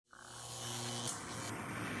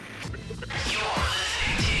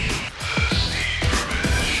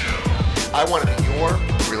I want to be your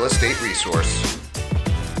real estate resource.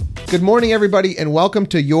 Good morning, everybody, and welcome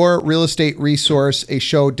to Your Real Estate Resource, a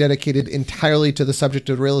show dedicated entirely to the subject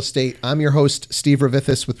of real estate. I'm your host, Steve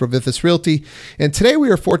Ravithis with Ravithis Realty, and today we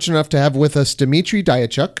are fortunate enough to have with us Dmitry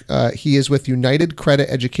Diachuk. He is with United Credit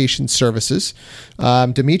Education Services.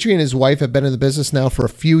 Dmitry and his wife have been in the business now for a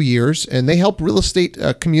few years, and they help real estate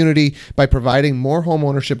community by providing more home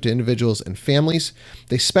ownership to individuals and families.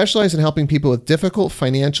 They specialize in helping people with difficult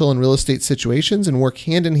financial and real estate situations and work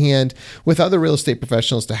hand in hand with other real estate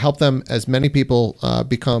professionals to help them as many people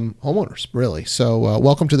become homeowners, really. So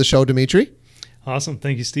welcome to the show, Dmitry. Awesome.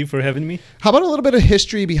 Thank you, Steve, for having me. How about a little bit of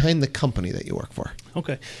history behind the company that you work for?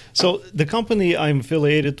 Okay. So the company I'm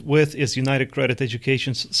affiliated with is United Credit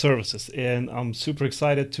Education Services, and I'm super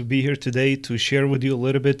excited to be here today to share with you a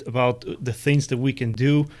little bit about the things that we can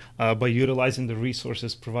do by utilizing the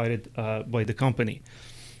resources provided by the company.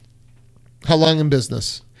 How long in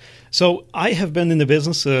business? So I have been in the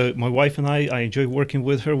business, my wife and I enjoy working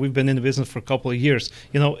with her. We've been in the business for a couple of years.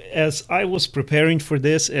 You know, as I was preparing for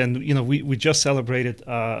this, and, you know, we just celebrated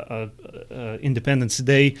Independence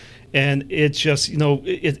Day, and it's just, you know,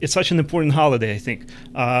 it's such an important holiday, I think.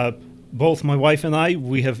 Both my wife and I,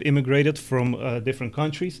 we have immigrated from different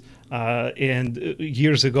countries. And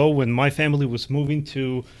years ago, when my family was moving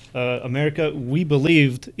to America, we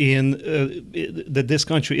believed in that this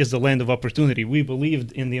country is the land of opportunity. We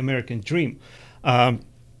believed in the American dream.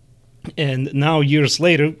 And now, years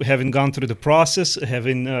later, having gone through the process,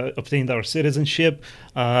 having obtained our citizenship,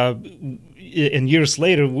 and years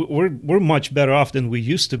later, we're much better off than we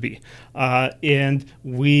used to be. And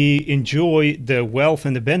we enjoy the wealth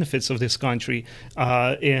and the benefits of this country.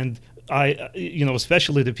 And you know,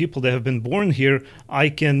 especially the people that have been born here, I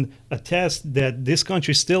can attest that this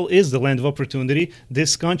country still is the land of opportunity.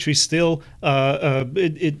 This country still,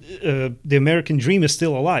 the American dream is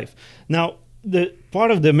still alive. Now, the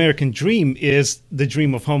part of the American dream is the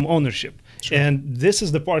dream of home ownership. Sure. And this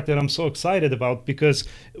is the part that I'm so excited about, because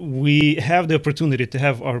we have the opportunity to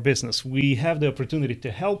have our business. We have the opportunity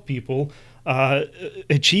to help people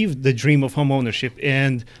achieve the dream of home ownership,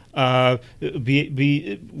 and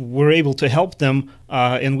we're able to help them,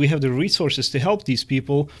 and we have the resources to help these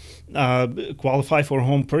people qualify for a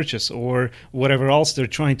home purchase or whatever else they're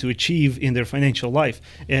trying to achieve in their financial life.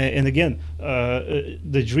 And again,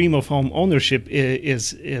 the dream of home ownership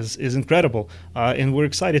is incredible, and we're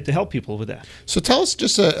excited to help people with that. So tell us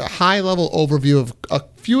just a high-level overview of a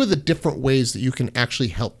few of the different ways that you can actually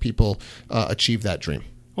help people achieve that dream.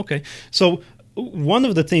 Okay, so one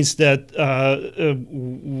of the things that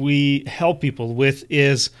we help people with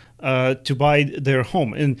is to buy their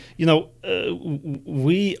home. And, you know,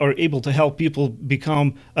 we are able to help people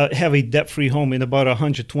become, have a debt-free home in about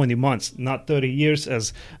 120 months, not 30 years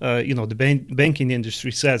as, you know, the banking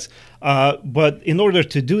industry says. But in order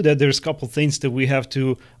to do that, there's a couple things that we have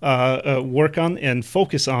to work on and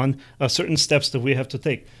focus on, certain steps that we have to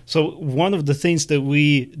take. So one of the things that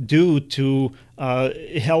we do to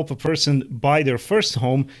help a person buy their first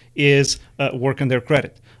home is work on their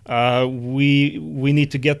credit. We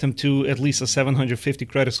need to get them to at least a 750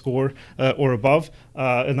 credit score or above.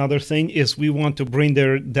 Another thing is we want to bring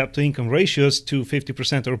their debt-to-income ratios to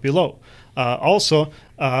 50% or below. Also,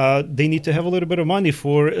 they need to have a little bit of money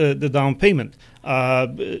for the down payment.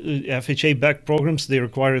 FHA-backed programs, they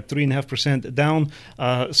require 3.5% down,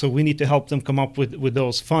 so we need to help them come up with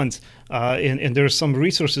those funds. And there are some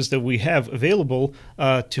resources that we have available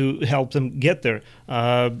to help them get there.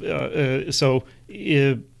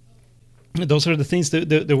 Those are the things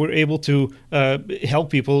that we're able to help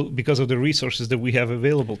people because of the resources that we have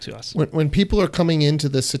available to us. When people are coming into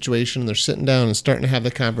this situation and they're sitting down and starting to have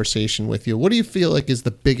the conversation with you, what do you feel like is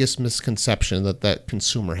the biggest misconception that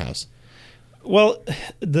consumer has? Well,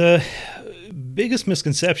 the biggest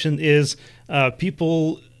misconception is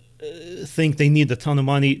people think they need a ton of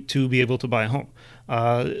money to be able to buy a home.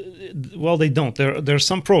 Well, they don't. There are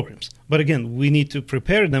some programs, but again, we need to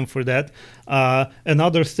prepare them for that.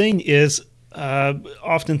 Another thing is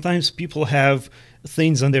oftentimes people have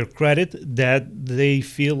things on their credit that they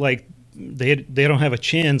feel like they don't have a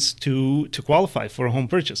chance to qualify for a home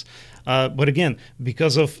purchase. But again,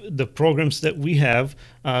 because of the programs that we have,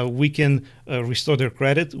 we can restore their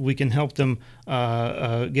credit. We can help them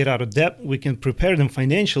get out of debt. We can prepare them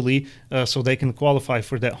financially so they can qualify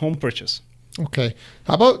for that home purchase. Okay.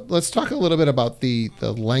 How about, let's talk a little bit about the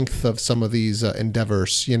length of some of these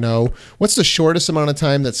endeavors. You know, what's the shortest amount of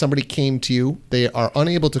time that somebody came to you, they are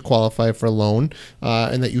unable to qualify for a loan,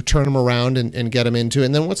 and that you turn them around and get them into?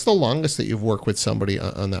 And then what's the longest that you've worked with somebody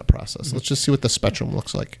on that process? Let's just see what the spectrum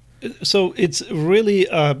looks like. So it's really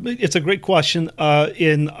it's a great question,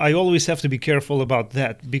 and I always have to be careful about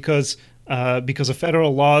that because of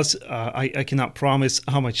federal laws, I cannot promise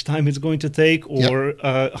how much time it's going to take or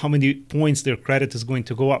how many points their credit is going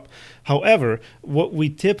to go up. However, what we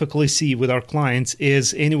typically see with our clients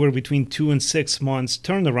is anywhere between 2 and 6 months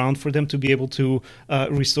turnaround for them to be able to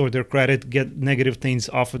restore their credit, get negative things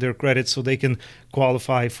off of their credit so they can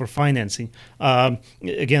qualify for financing.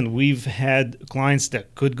 Again, we've had clients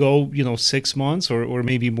that could go, 6 months or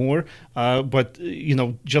maybe more, but,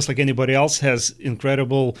 just like anybody else has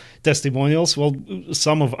incredible testimonials. Well,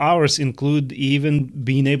 some of ours include even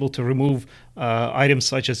being able to remove items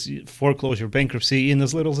such as foreclosure, bankruptcy in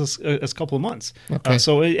as little as a couple of months. Okay.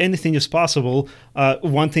 So anything is possible.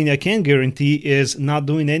 One thing I can guarantee is not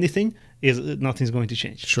doing anything is nothing's going to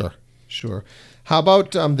change. Sure. How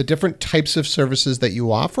about the different types of services that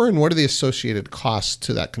you offer, and what are the associated costs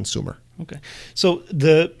to that consumer? Okay. So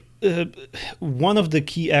one of the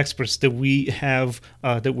key experts that we have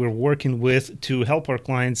that we're working with to help our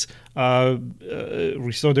clients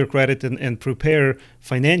restore their credit and prepare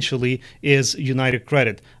financially is United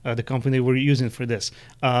Credit, the company we're using for this.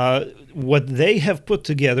 What they have put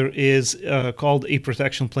together is called a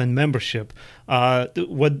protection plan membership.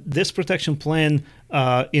 What this protection plan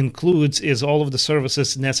includes is all of the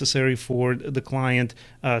services necessary for the client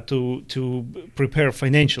to prepare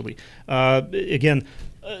financially. Again,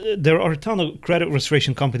 there are a ton of credit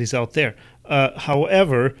restoration companies out there.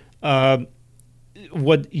 However,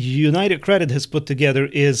 what United Credit has put together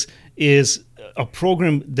is a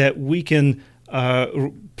program that we can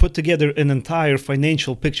put together an entire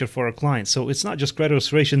financial picture for our clients. So it's not just credit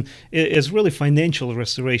restoration, it's really financial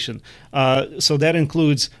restoration. So that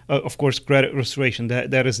includes, of course, credit restoration.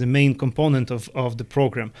 That is the main component of the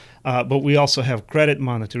program. But we also have credit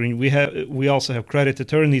monitoring. We also have credit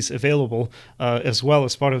attorneys available as well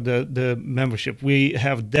as part of the membership. We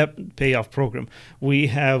have debt payoff program. We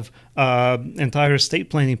have entire estate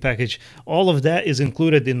planning package. All of that is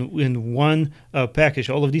included in one package,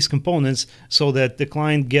 all of these components, so that the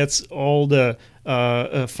client gets all the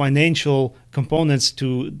financial components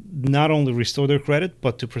to not only restore their credit,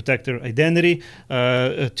 but to protect their identity,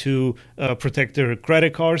 to protect their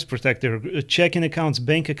credit cards, protect their checking accounts,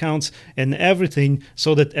 bank accounts, and everything,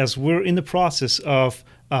 so that as we're in the process of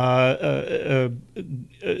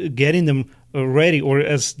getting them ready, or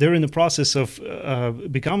as they're in the process of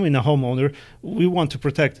becoming a homeowner, we want to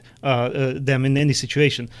protect them in any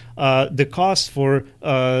situation. The cost for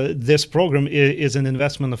this program is an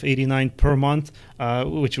investment of $89 per month,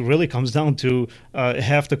 which really comes down to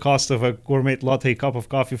half the cost of a gourmet latte cup of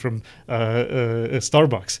coffee from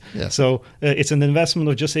Starbucks. Yeah. So it's an investment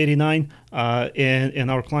of just $89,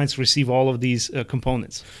 and our clients receive all of these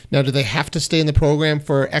components. Now, do they have to stay in the program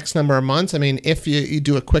for X number of months? I mean, if you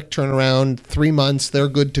do a quick turnaround, 3 months, they're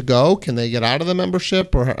good to go. Can they get out of the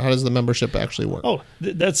membership, or how does the membership actually work? Oh,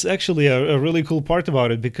 that's actually a really cool part about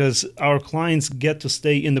it, because our clients get to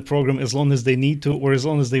stay in the program as long as they need to or as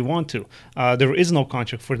long as they want to. There is no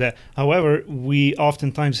contract for that. However, we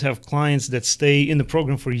oftentimes have clients that stay in the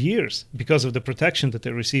program for years because of the protection that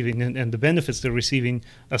they're receiving and the benefits they're receiving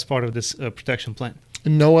as part of this protection plan.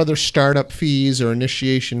 No other startup fees or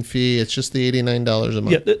initiation fee. It's just the $89 a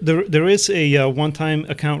month. Yeah, there is a one-time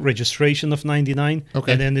account registration of $99,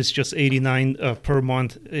 Okay. and then it's just $89 per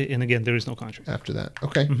month. And again, there is no contract. After that.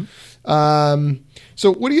 Okay.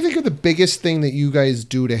 So what do you think are the biggest thing that you guys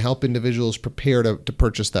do to help individuals prepare to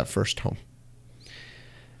purchase that first home?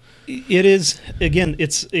 It is, again,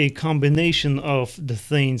 it's a combination of the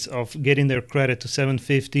things of getting their credit to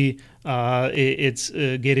 750. It's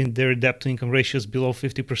getting their debt to income ratios below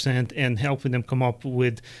 50% and helping them come up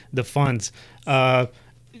with the funds.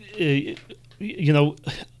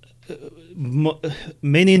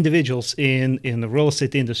 Many individuals in the real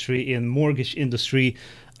estate industry, in mortgage industry,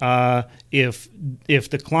 if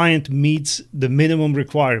the client meets the minimum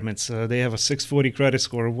requirements, they have a 640 credit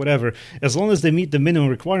score or whatever, as long as they meet the minimum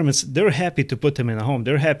requirements, they're happy to put them in a home.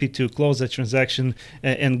 They're happy to close that transaction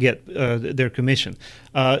and get their commission.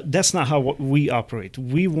 That's not how we operate.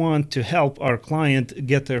 We want to help our client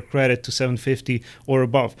get their credit to 750 or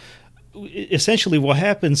above. Essentially, what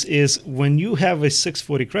happens is when you have a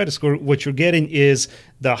 640 credit score, what you're getting is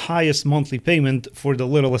the highest monthly payment for the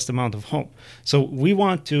littlest amount of home. So we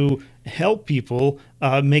want to help people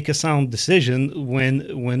make a sound decision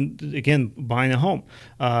when again, buying a home.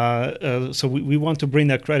 So we want to bring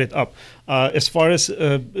that credit up. As far as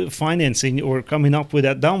financing or coming up with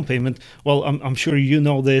that down payment, well, I'm sure you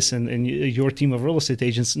know this, and your team of real estate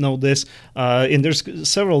agents know this. And there's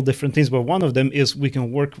several different things, but one of them is we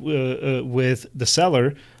can work with the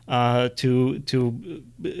seller to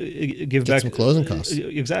give back some closing costs.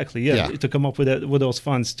 Exactly, yeah, to come up with those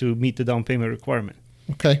funds to meet the down payment requirement.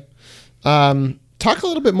 Okay. Talk a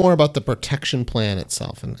little bit more about the protection plan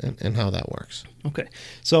itself and how that works. Okay.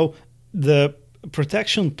 So the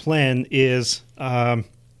protection plan is, again,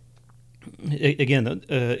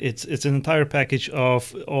 it's an entire package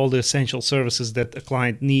of all the essential services that a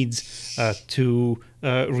client needs to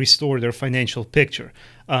restore their financial picture.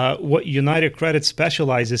 What United Credit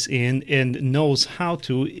specializes in and knows how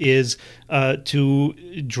to is to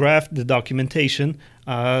draft the documentation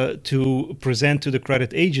to present to the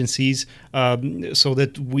credit agencies so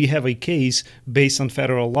that we have a case based on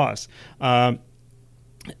federal laws.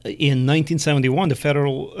 In 1971,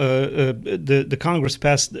 the Congress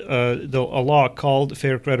passed a law called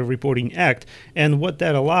Fair Credit Reporting Act, and what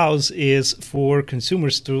that allows is for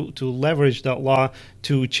consumers to leverage that law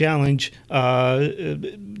to challenge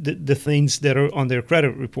the things that are on their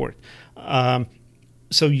credit report.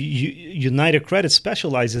 So United Credit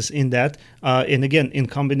specializes in that, and again, in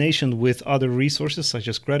combination with other resources such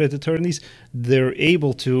as credit attorneys, they're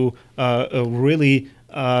able to really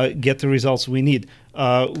get the results we need.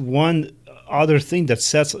 One other thing that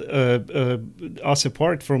sets us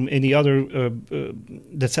apart from any other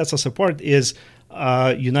that sets us apart is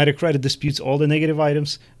United Credit disputes all the negative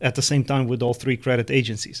items at the same time with all three credit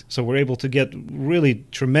agencies. So we're able to get really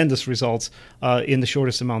tremendous results in the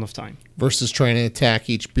shortest amount of time. Versus trying to attack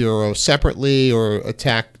each bureau separately or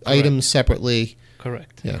attack items separately.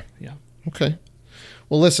 Correct. Yeah. Yeah. Okay.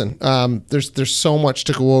 Well, listen, there's so much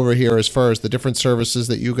to go over here as far as the different services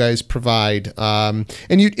that you guys provide, and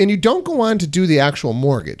you don't go on to do the actual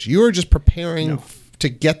mortgage. You are just preparing to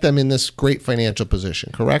get them in this great financial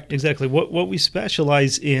position, correct? Exactly. What we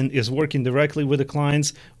specialize in is working directly with the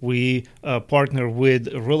clients. We partner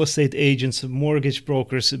with real estate agents, mortgage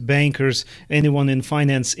brokers, bankers, anyone in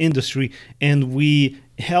finance industry, and we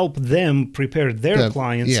help them prepare their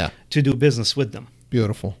clients to do business with them.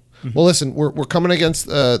 Beautiful. Mm-hmm. Well, listen, we're coming against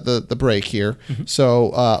the break here,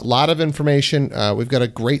 so a lot of information. We've got a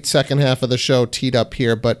great second half of the show teed up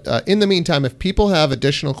here, but in the meantime, if people have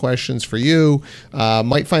additional questions for you,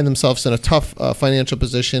 might find themselves in a tough financial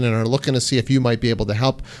position and are looking to see if you might be able to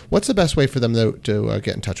help, what's the best way for them to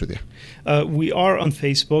get in touch with you? We are on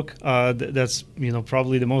Facebook. That's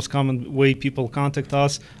probably the most common way people contact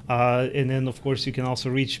us, and then of course you can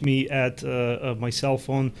also reach me at my cell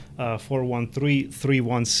phone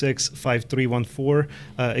 413-316-5314.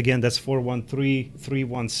 Again, that's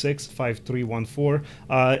 413-316-5314.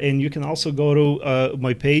 And you can also go to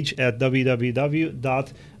my page at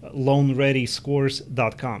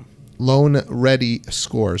www.loanreadyscores.com.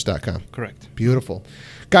 LoanReadyScores.com. Correct. Beautiful.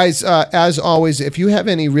 Guys, as always, if you have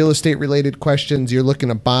any real estate related questions, you're looking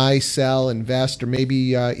to buy, sell, invest, or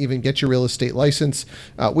maybe even get your real estate license,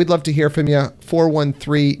 we'd love to hear from you.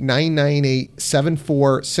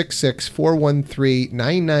 413-998-7466,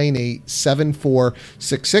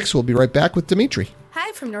 413-998-7466. We'll be right back with Dimitri.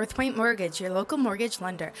 Hi from North Point Mortgage, your local mortgage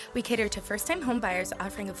lender. We cater to first-time home buyers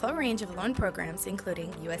offering a full range of loan programs,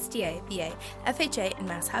 including USDA, VA, FHA, and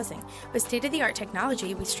Mass Housing. With state-of-the-art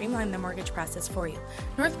technology, we streamline the mortgage process for you.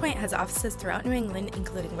 North Point has offices throughout New England,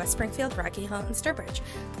 including West Springfield, Rocky Hill, and Sturbridge.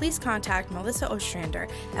 Please contact Melissa Ostrander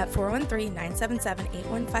at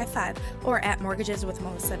 413-977-8155 or at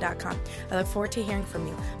mortgageswithmelissa.com. I look forward to hearing from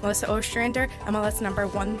you. Melissa Ostrander, MLS number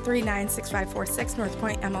 1396546, North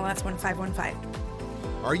Point, MLS 1515.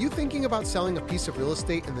 Are you thinking about selling a piece of real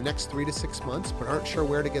estate in the next 3 to 6 months but aren't sure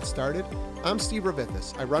where to get started? I'm Steve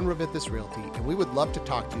Ravithis. I run Ravithis Realty, and we would love to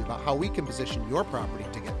talk to you about how we can position your property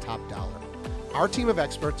to get top dollar. Our team of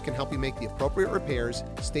experts can help you make the appropriate repairs,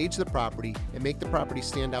 stage the property, and make the property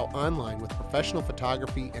stand out online with professional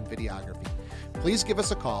photography and videography. Please give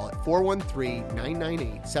us a call at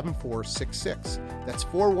 413-998-7466. That's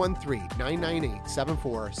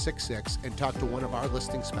 413-998-7466 and talk to one of our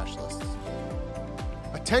listing specialists.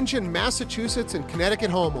 Attention Massachusetts and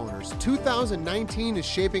Connecticut homeowners, 2019 is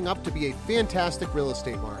shaping up to be a fantastic real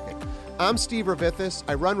estate market. I'm Steve Ravithis,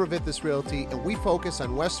 I run Ravithis Realty, and we focus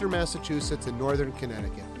on Western Massachusetts and Northern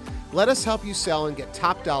Connecticut. Let us help you sell and get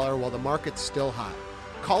top dollar while the market's still hot.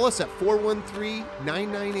 Call us at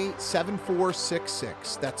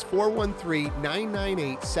 413-998-7466. That's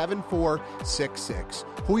 413-998-7466.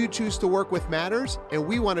 Who you choose to work with matters, and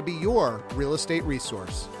we want to be your real estate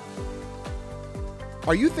resource.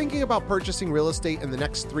 Are you thinking about purchasing real estate in the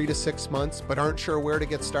next 3 to 6 months but aren't sure where to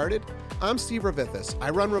get started? I'm Steve Ravithis. I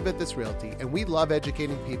run Ravithis Realty, and we love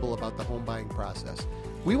educating people about the home buying process.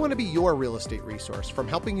 We want to be your real estate resource, from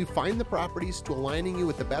helping you find the properties to aligning you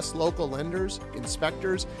with the best local lenders,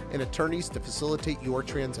 inspectors, and attorneys to facilitate your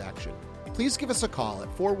transaction. please give us a call at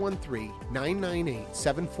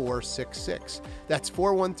 413-998-7466. That's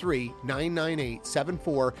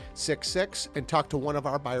 413-998-7466 and talk to one of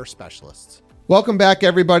our buyer specialists. Welcome back,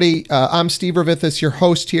 everybody. I'm Steve Rovithis, your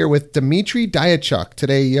host here with Dmitry Diachuk.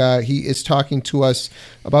 Today, he is talking to us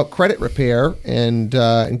about credit repair and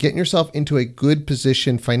getting yourself into a good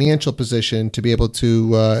position, financial position, to be able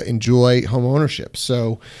to enjoy home ownership.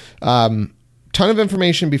 So, ton of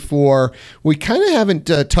information before. We kind of haven't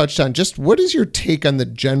touched on just what is your take on the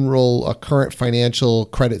general current financial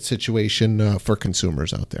credit situation for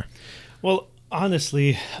consumers out there? Well,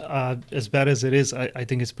 honestly, as bad as it is, I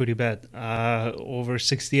think it's pretty bad. Over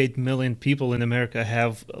 68 million people in America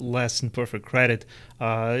have less than perfect credit.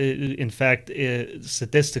 In fact,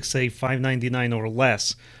 statistics say 599 or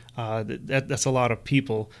less. That's a lot of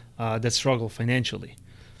people that struggle financially.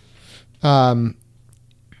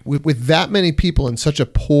 With that many people in such a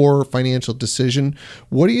poor financial decision,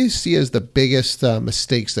 what do you see as the biggest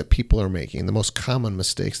mistakes that people are making, the most common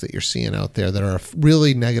mistakes that you're seeing out there that are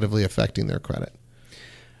really negatively affecting their credit?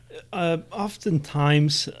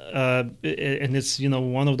 Oftentimes, and it's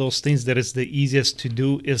one of those things that is the easiest to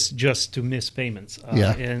do is just to miss payments.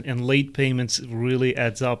 And late payments really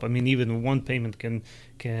adds up. I mean, even one payment can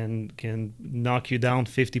knock you down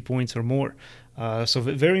 50 points or more. So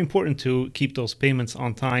very important to keep those payments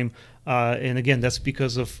on time. And again, that's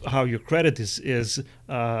because of how your credit is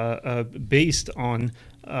based on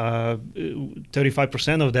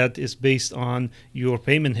 35% of that is based on your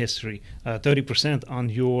payment history, 30% on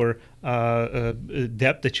your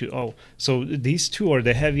debt that you owe. So these two are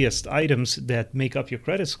the heaviest items that make up your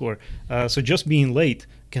credit score. So just being late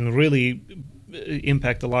can really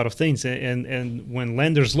impact a lot of things. And when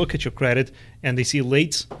lenders look at your credit and they see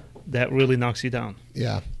lates, that really knocks you down.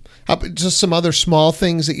 Yeah. Just some other small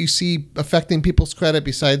things that you see affecting people's credit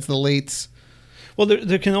besides the lates? Well,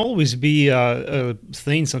 there can always be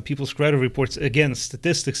things on people's credit reports. Again,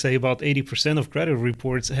 statistics say about 80% of credit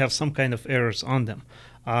reports have some kind of errors on them.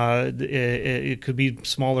 It could be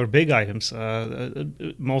small or big items.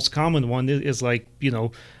 Most common one is like,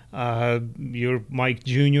 you're Mike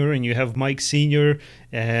Jr. and you have Mike Sr.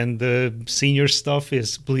 and the senior stuff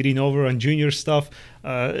is bleeding over on junior stuff.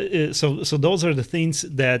 So those are the things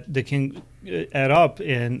that can add up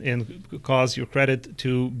and cause your credit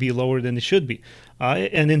to be lower than it should be.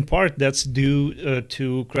 And in part, that's due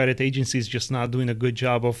to credit agencies just not doing a good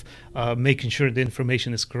job of making sure the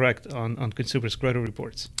information is correct on consumers' credit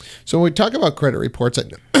reports. So when we talk about credit reports,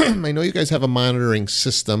 I know you guys have a monitoring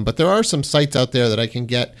system, but there are some sites out there that I can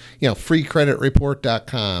get,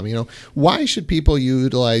 freecreditreport.com. Why should people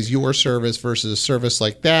utilize your service versus a service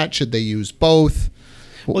like that? Should they use both?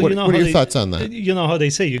 Well, what are your thoughts on that? You know how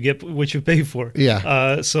they say you get what you pay for.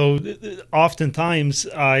 Yeah. So oftentimes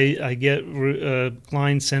I get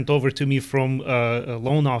clients sent over to me from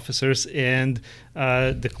loan officers, and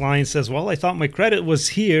the client says, well, I thought my credit was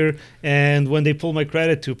here, and when they pull my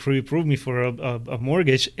credit to pre-approve me for a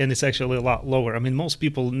mortgage, and it's actually a lot lower. I mean, most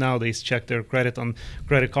people nowadays check their credit on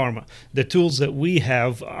Credit Karma. The tools that we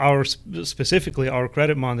have, specifically our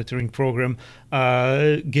credit monitoring program,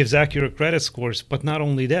 gives accurate credit scores, but not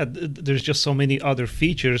only that, there's just so many other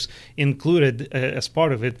features included as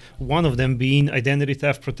part of it. One of them being identity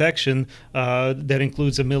theft protection that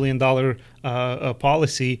includes $1 million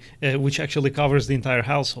policy, which actually covers the entire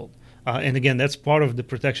household. And again, that's part of the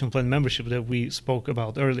protection plan membership that we spoke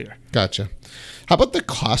about earlier. Gotcha. How about the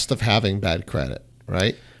cost of having bad credit,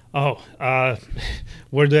 right? Oh,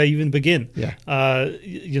 where do I even begin? Yeah.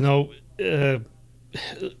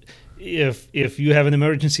 If you have an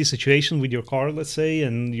emergency situation with your car, let's say,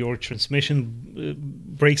 and your transmission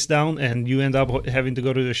breaks down and you end up having to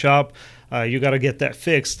go to the shop, you got to get that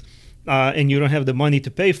fixed. And you don't have the money to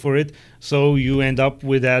pay for it, so you end up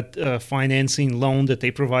with that financing loan that they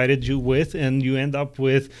provided you with, and you end up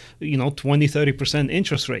with 20-30%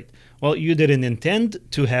 interest rate. Well, you didn't intend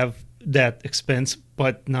to have that expense,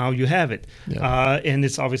 but now you have it. Yeah. And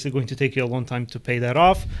it's obviously going to take you a long time to pay that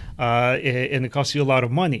off, and it costs you a lot of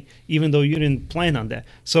money, even though you didn't plan on that.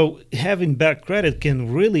 So having bad credit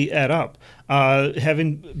can really add up.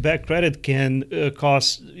 Having bad credit can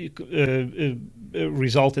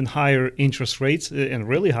result in higher interest rates and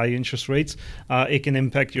really high interest rates. It can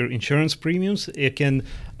impact your insurance premiums. It can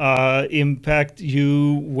impact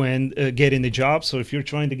you when getting a job. So if you're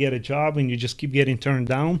trying to get a job and you just keep getting turned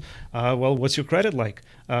down, well, what's your credit like?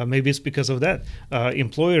 Maybe it's because of that.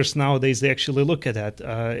 Employers nowadays, they actually look at that,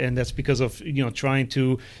 and that's because of trying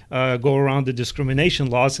to go around the discrimination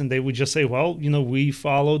laws, and they would just say, well, we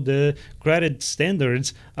follow the credit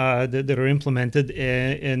standards that are implemented,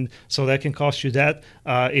 and so that can cost you that.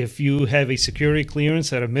 If you have a security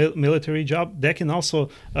clearance at a military job, that can also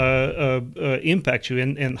impact you.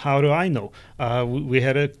 And how do I know? We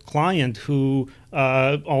had a client who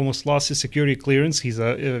almost lost his security clearance. He's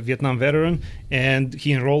a Vietnam veteran, and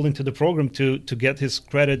he enrolled into the program to get his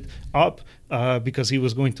credit up because he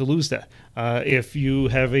was going to lose that. If you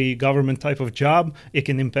have a government type of job, it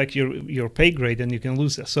can impact your pay grade, and you can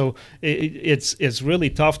lose that. So it's really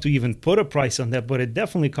tough to even put a price on that, but it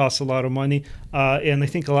definitely costs a lot of money. And I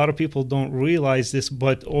think a lot of people don't realize this,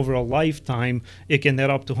 but over a lifetime, it can add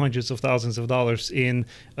up to hundreds of thousands of dollars in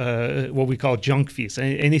what we call junk fees.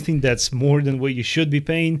 Anything that's more than what you should be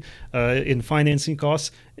paying in financing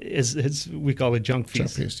costs is we call it junk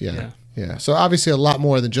fees. Junk fees, yeah. So obviously a lot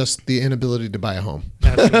more than just the inability to buy a home.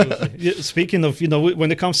 Absolutely. Speaking of,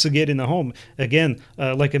 when it comes to getting a home, again,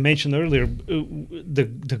 like I mentioned earlier,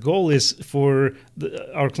 the goal is for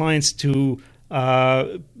our clients to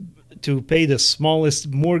pay the smallest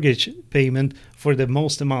mortgage payment for the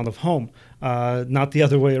most amount of home, not the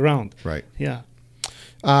other way around. Right. Yeah.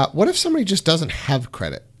 What if somebody just doesn't have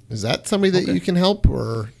credit? Is that somebody that you can help,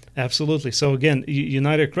 or? Absolutely. So again,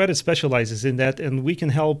 United Credit specializes in that, and we can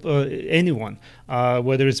help anyone,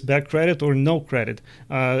 whether it's bad credit or no credit.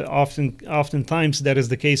 Oftentimes that is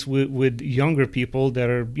the case with younger people that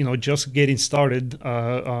are just getting started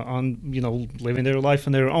on living their life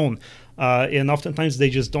on their own. And oftentimes they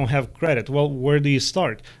just don't have credit. Well, where do you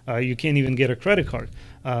start? You can't even get a credit card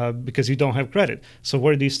because you don't have credit. So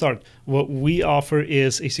where do you start? What we offer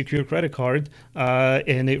is a secure credit card,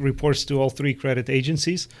 and it reports to all 3 credit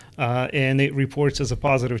agencies, and it reports as a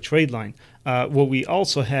positive trade line. What we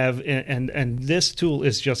also have, and this tool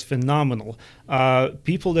is just phenomenal,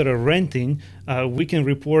 people that are renting, we can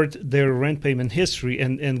report their rent payment history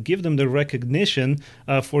and give them the recognition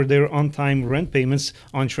for their on-time rent payments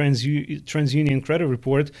on TransUnion Credit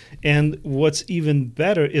Report. And what's even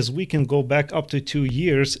better is we can go back up to 2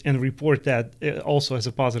 years and report that also as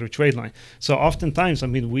a positive trade line. So oftentimes,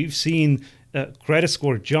 we've seen credit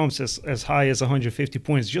score jumps as high as 150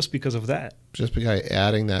 points just because of that. Just by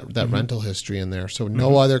adding that rental history in there. So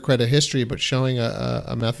no other credit history, but showing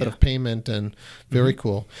a method of payment, and very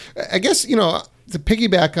cool. I guess, to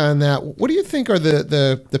piggyback on that, what do you think are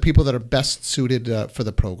the people that are best suited for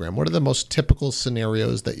the program? What are the most typical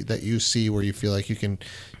scenarios that you see where you feel like you can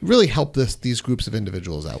really help these groups of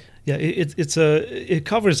individuals out? Yeah, it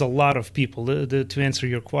covers a lot of people. To answer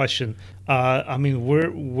your question,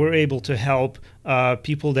 we're able to help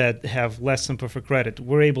people that have less than perfect credit.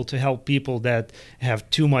 We're able to help people that have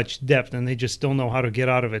too much debt and they just don't know how to get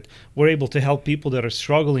out of it. We're able to help people that are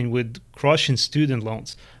struggling with crushing student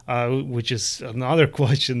loans, which is another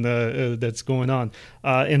question that's going on.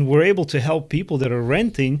 And we're able to help people that are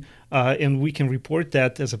renting, and we can report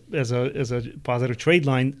that as a positive trade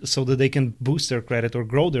line so that they can boost their credit or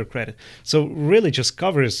grow their credit. So really just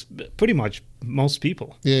covers pretty much most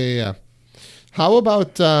people. Yeah. How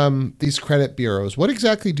about these credit bureaus? What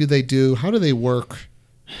exactly do they do? How do they work?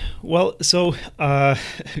 Well, so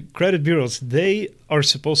credit bureaus, they are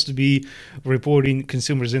supposed to be reporting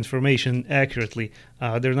consumers' information accurately.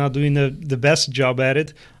 They're not doing the best job at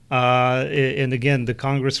it. And again, the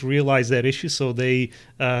Congress realized that issue, so they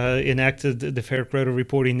enacted the Fair Credit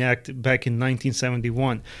Reporting Act back in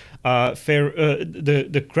 1971.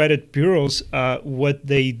 The credit bureaus, what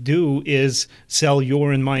they do is sell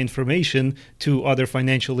your and my information to other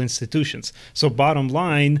financial institutions. So bottom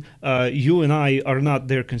line, you and I are not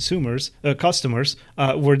their customers,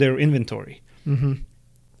 we're their inventory. Mm-hmm.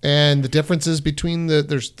 And the differences between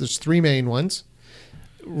there's 3 main ones.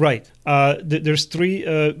 Right. There's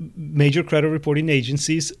 3 major credit reporting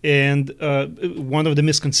agencies, and one of the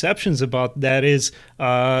misconceptions about that is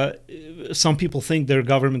some people think they're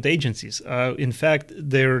government agencies. In fact,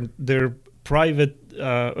 they're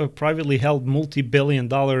privately held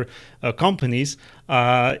multi-billion-dollar companies.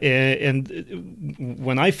 And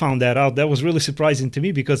when I found that out, that was really surprising to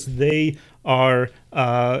me because they are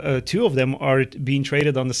 2 of them are being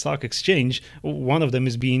traded on the stock exchange. One of them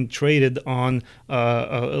is being traded on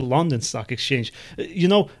a London stock exchange.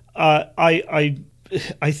 I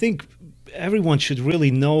think everyone should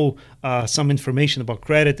really know some information about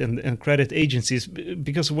credit and credit agencies,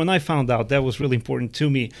 because when I found out, that was really important to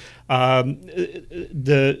me.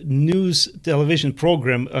 The news television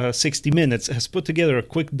program 60 Minutes has put together a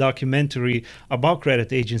quick documentary about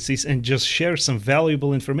credit agencies and just share some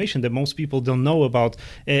valuable information that most people don't know about,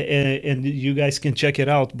 and you guys can check it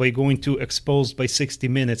out by going to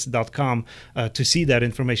exposedby60minutes.com to see that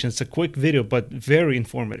information. It's a quick video, but very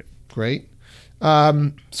informative. Great.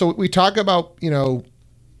 So we talk about,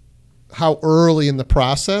 how early in the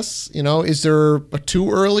process, is there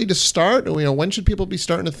too early to start? When should people be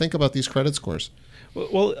starting to think about these credit scores?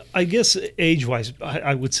 Well, I guess age-wise,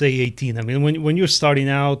 I would say 18. I mean, when you're starting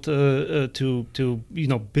out to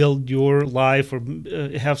build your life or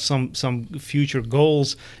have some future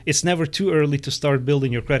goals, it's never too early to start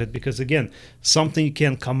building your credit, because again, something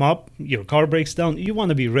can come up, your car breaks down, you want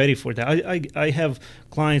to be ready for that. I have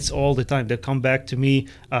clients all the time that come back to me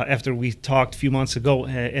after we talked a few months ago,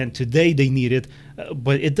 and today they need it,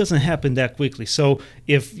 but it doesn't happen that quickly. So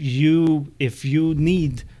if you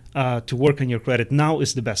need to work on your credit, now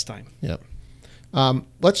is the best time. Yeah.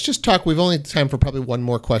 Let's just talk. We've only time for probably one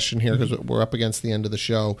more question here because we're up against the end of the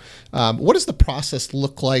show. What does the process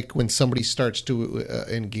look like when somebody starts to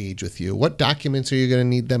engage with you? What documents are you going to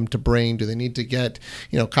need them to bring? Do they need to get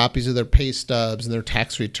copies of their pay stubs and their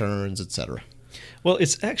tax returns, et cetera? Well,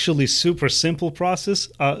 it's actually super simple process,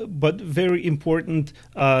 but very important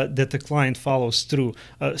that the client follows through.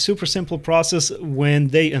 Super simple process. When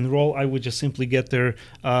they enroll, I would just simply get their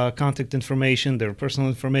contact information, their personal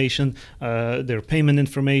information, their payment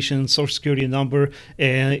information, social security number,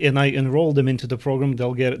 and I enroll them into the program.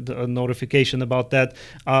 They'll get a notification about that.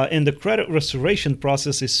 And the credit restoration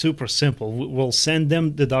process is super simple. We'll send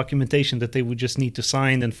them the documentation that they would just need to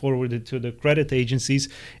sign and forward it to the credit agencies.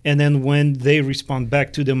 And then when they respond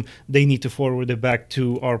back to them, they need to forward it back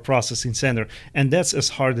to our processing center. And that's as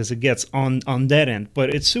hard as it gets on that end,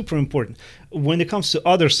 but it's super important. When it comes to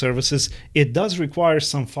other services, it does require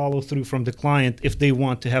some follow through from the client if they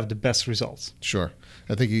want to have the best results. Sure.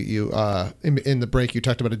 I think you in the break you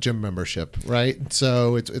talked about a gym membership, right?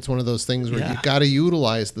 So it's one of those things where you got to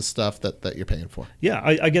utilize the stuff that you're paying for. Yeah,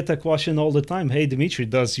 I get that question all the time. Hey, Dimitri,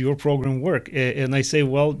 does your program work? And I say,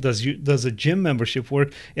 well, does a gym membership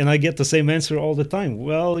work? And I get the same answer all the time.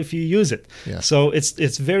 Well, if you use it. Yeah. So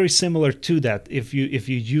it's very similar to that. If you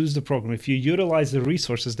use the program, if you utilize the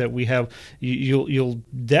resources that we have, you'll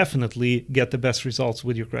definitely get the best results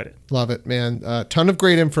with your credit. Love it, man. A ton of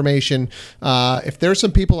great information. If there's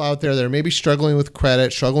some people out there that are maybe struggling with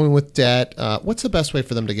credit, struggling with debt, what's the best way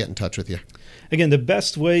for them to get in touch with you? Again, the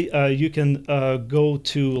best way, you can go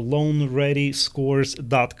to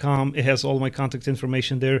loanreadyscores.com. It has all my contact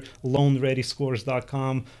information there,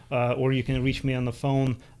 loanreadyscores.com, or you can reach me on the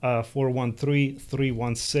phone,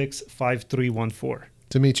 413-316-5314.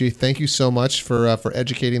 Dimitri, thank you so much for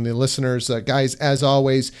educating the listeners. Guys, as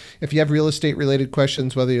always, if you have real estate related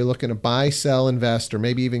questions, whether you're looking to buy, sell, invest, or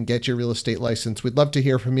maybe even get your real estate license, we'd love to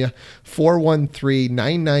hear from you.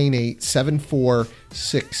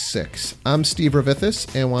 413-998-7466. I'm Steve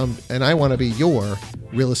Ravithis, and I want to be your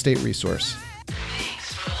real estate resource.